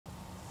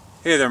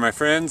Hey there my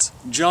friends,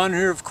 John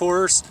here of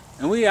course,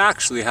 and we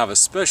actually have a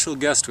special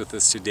guest with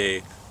us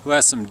today who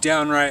has some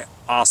downright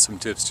awesome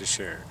tips to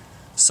share.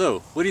 So,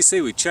 what do you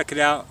say we check it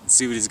out and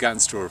see what he's got in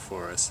store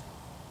for us?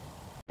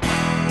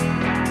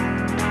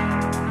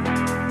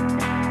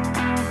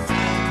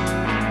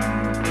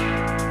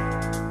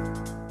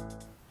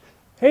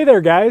 Hey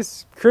there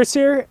guys, Chris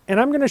here, and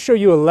I'm going to show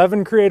you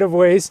 11 creative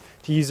ways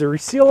to use a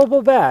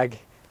resealable bag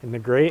in the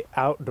great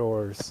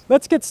outdoors.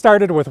 Let's get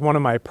started with one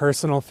of my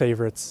personal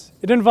favorites.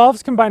 It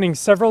involves combining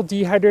several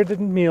dehydrated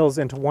meals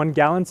into one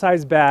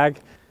gallon-sized bag.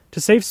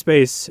 To save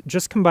space,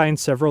 just combine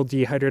several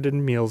dehydrated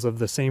meals of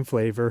the same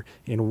flavor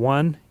in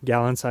one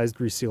gallon-sized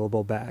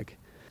resealable bag.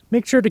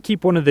 Make sure to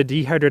keep one of the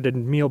dehydrated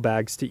meal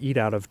bags to eat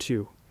out of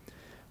too.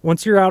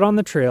 Once you're out on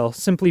the trail,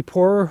 simply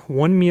pour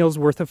one meal's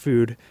worth of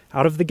food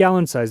out of the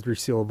gallon-sized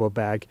resealable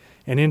bag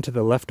and into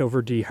the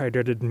leftover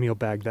dehydrated meal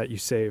bag that you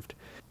saved.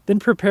 Then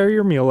prepare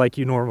your meal like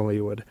you normally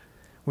would.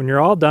 When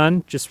you're all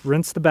done, just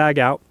rinse the bag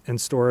out and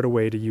store it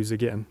away to use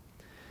again.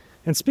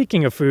 And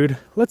speaking of food,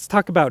 let's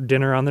talk about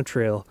dinner on the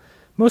trail.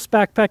 Most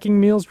backpacking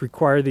meals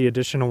require the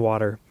addition of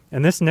water,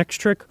 and this next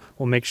trick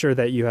will make sure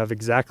that you have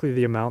exactly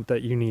the amount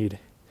that you need.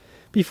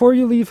 Before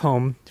you leave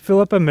home,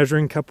 fill up a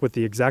measuring cup with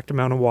the exact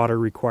amount of water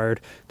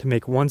required to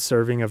make one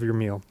serving of your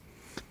meal.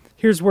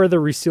 Here's where the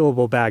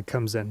resealable bag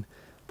comes in.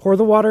 Pour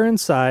the water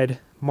inside,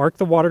 mark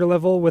the water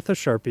level with a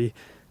Sharpie,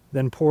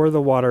 then pour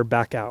the water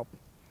back out.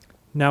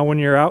 Now when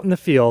you're out in the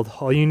field,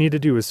 all you need to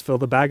do is fill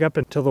the bag up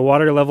until the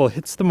water level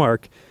hits the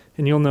mark,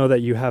 and you'll know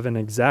that you have an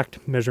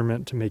exact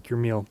measurement to make your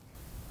meal.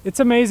 It's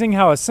amazing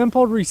how a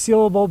simple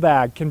resealable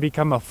bag can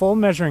become a full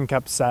measuring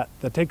cup set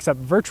that takes up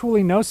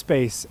virtually no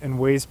space and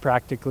weighs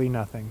practically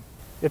nothing.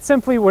 It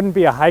simply wouldn't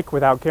be a hike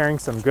without carrying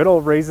some good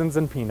old raisins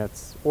and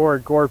peanuts, or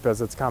gorp as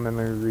it's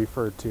commonly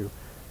referred to.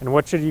 And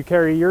what should you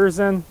carry yours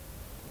in?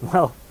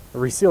 Well, a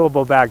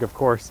resealable bag, of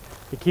course.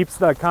 It keeps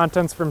the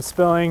contents from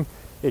spilling,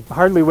 it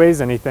hardly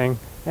weighs anything,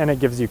 and it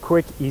gives you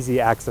quick, easy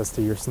access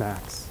to your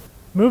snacks.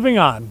 Moving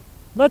on,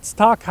 let's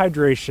talk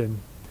hydration.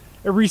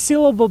 A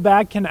resealable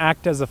bag can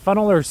act as a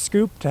funnel or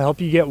scoop to help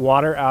you get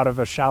water out of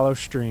a shallow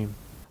stream.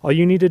 All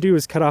you need to do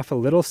is cut off a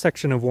little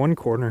section of one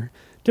corner,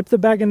 dip the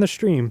bag in the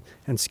stream,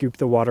 and scoop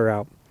the water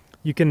out.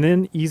 You can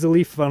then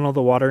easily funnel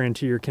the water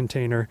into your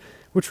container,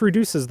 which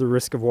reduces the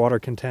risk of water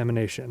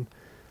contamination.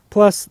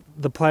 Plus,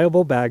 the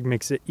pliable bag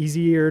makes it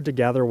easier to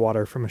gather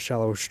water from a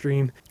shallow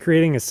stream,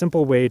 creating a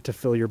simple way to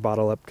fill your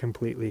bottle up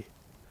completely.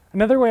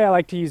 Another way I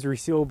like to use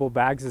resealable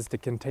bags is to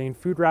contain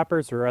food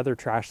wrappers or other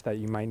trash that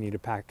you might need to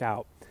pack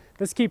out.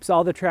 This keeps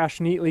all the trash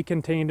neatly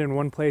contained in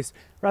one place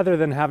rather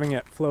than having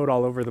it float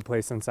all over the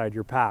place inside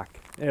your pack.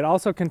 It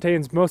also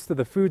contains most of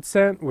the food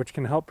scent, which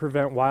can help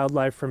prevent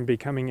wildlife from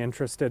becoming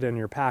interested in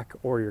your pack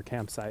or your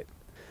campsite.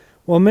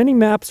 While many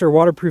maps are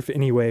waterproof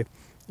anyway,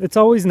 it's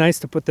always nice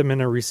to put them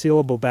in a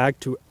resealable bag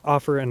to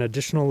offer an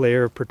additional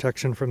layer of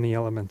protection from the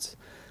elements.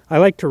 I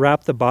like to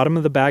wrap the bottom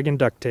of the bag in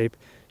duct tape,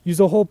 use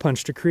a hole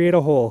punch to create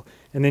a hole,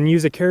 and then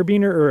use a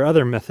carabiner or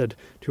other method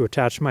to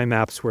attach my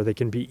maps where they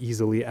can be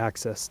easily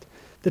accessed.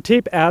 The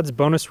tape adds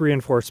bonus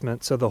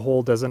reinforcement so the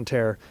hole doesn't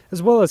tear,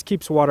 as well as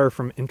keeps water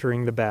from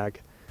entering the bag.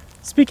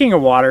 Speaking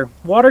of water,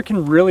 water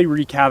can really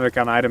wreak havoc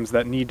on items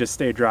that need to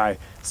stay dry,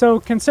 so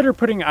consider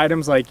putting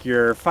items like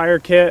your fire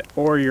kit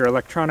or your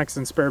electronics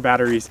and spare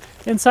batteries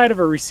inside of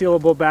a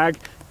resealable bag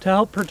to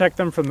help protect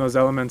them from those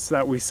elements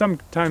that we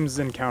sometimes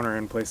encounter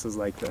in places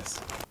like this.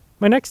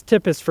 My next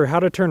tip is for how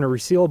to turn a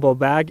resealable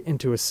bag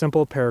into a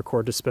simple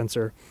paracord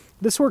dispenser.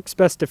 This works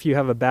best if you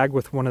have a bag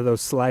with one of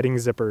those sliding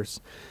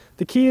zippers.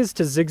 The key is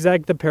to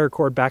zigzag the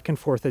paracord back and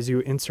forth as you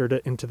insert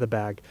it into the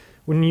bag.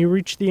 When you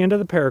reach the end of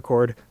the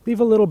paracord, leave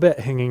a little bit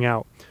hanging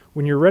out.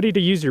 When you're ready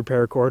to use your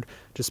paracord,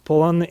 just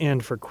pull on the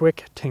end for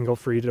quick,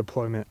 tangle-free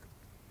deployment.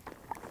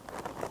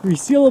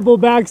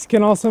 Resealable bags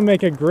can also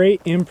make a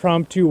great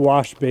impromptu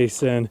wash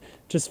basin.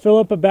 Just fill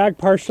up a bag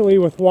partially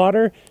with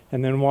water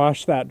and then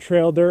wash that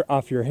trail dirt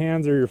off your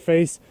hands or your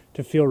face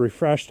to feel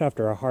refreshed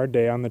after a hard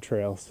day on the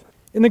trails.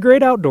 In the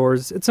great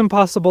outdoors, it's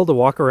impossible to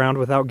walk around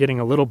without getting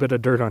a little bit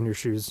of dirt on your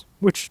shoes,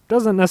 which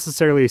doesn't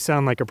necessarily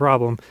sound like a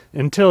problem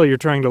until you're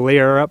trying to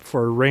layer up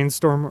for a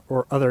rainstorm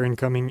or other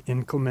incoming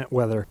inclement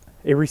weather.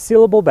 A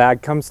resealable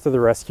bag comes to the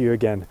rescue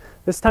again,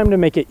 this time to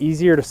make it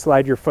easier to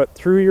slide your foot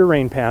through your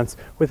rain pants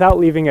without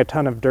leaving a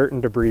ton of dirt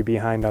and debris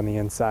behind on the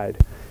inside.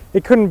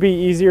 It couldn't be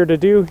easier to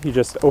do. You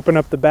just open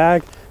up the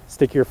bag,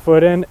 stick your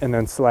foot in, and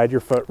then slide your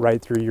foot right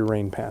through your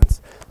rain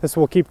pants. This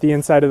will keep the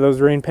inside of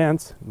those rain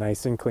pants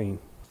nice and clean.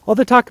 All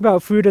the talk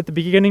about food at the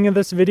beginning of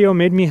this video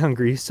made me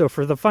hungry, so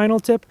for the final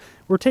tip,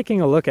 we're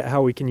taking a look at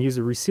how we can use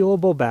a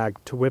resealable bag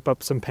to whip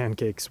up some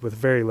pancakes with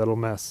very little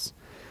mess.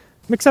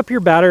 Mix up your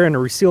batter in a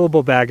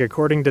resealable bag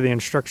according to the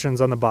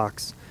instructions on the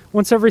box.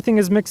 Once everything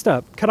is mixed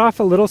up, cut off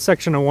a little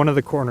section of one of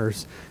the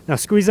corners. Now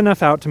squeeze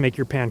enough out to make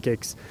your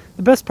pancakes.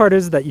 The best part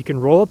is that you can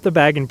roll up the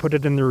bag and put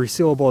it in the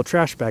resealable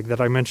trash bag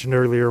that I mentioned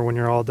earlier when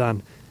you're all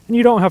done, and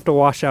you don't have to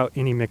wash out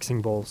any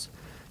mixing bowls.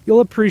 You'll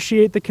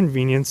appreciate the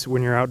convenience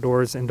when you're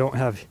outdoors and don't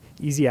have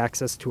easy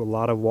access to a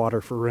lot of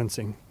water for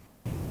rinsing.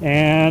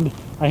 And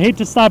I hate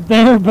to stop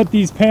there, but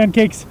these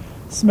pancakes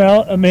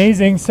smell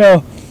amazing,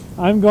 so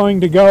I'm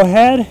going to go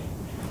ahead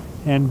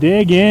and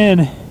dig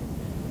in.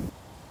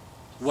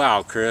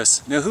 Wow,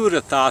 Chris. Now who would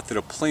have thought that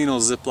a plain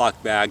old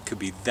Ziploc bag could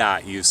be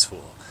that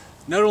useful?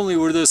 Not only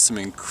were those some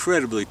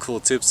incredibly cool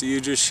tips that you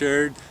just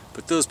shared,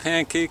 but those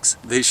pancakes,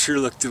 they sure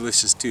look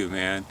delicious too,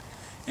 man.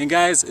 And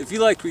guys, if you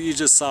liked what you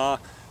just saw,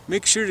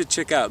 make sure to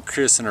check out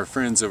Chris and our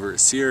friends over at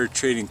Sierra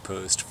Trading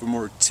Post for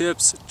more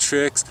tips,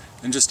 tricks,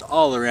 and just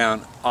all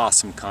around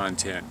awesome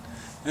content.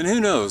 And who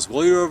knows,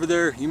 while you're over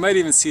there, you might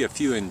even see a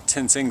few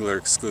intense angler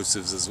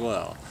exclusives as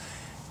well.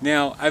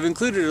 Now, I've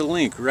included a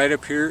link right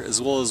up here as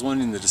well as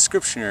one in the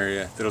description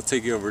area that'll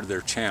take you over to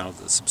their channel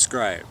to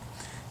subscribe.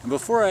 And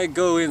before I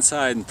go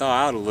inside and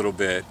thaw out a little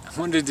bit, I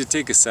wanted to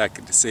take a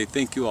second to say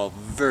thank you all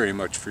very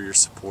much for your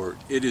support.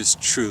 It is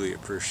truly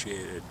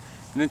appreciated.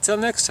 And until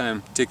next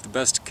time, take the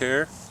best of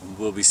care, and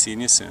we'll be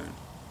seeing you soon.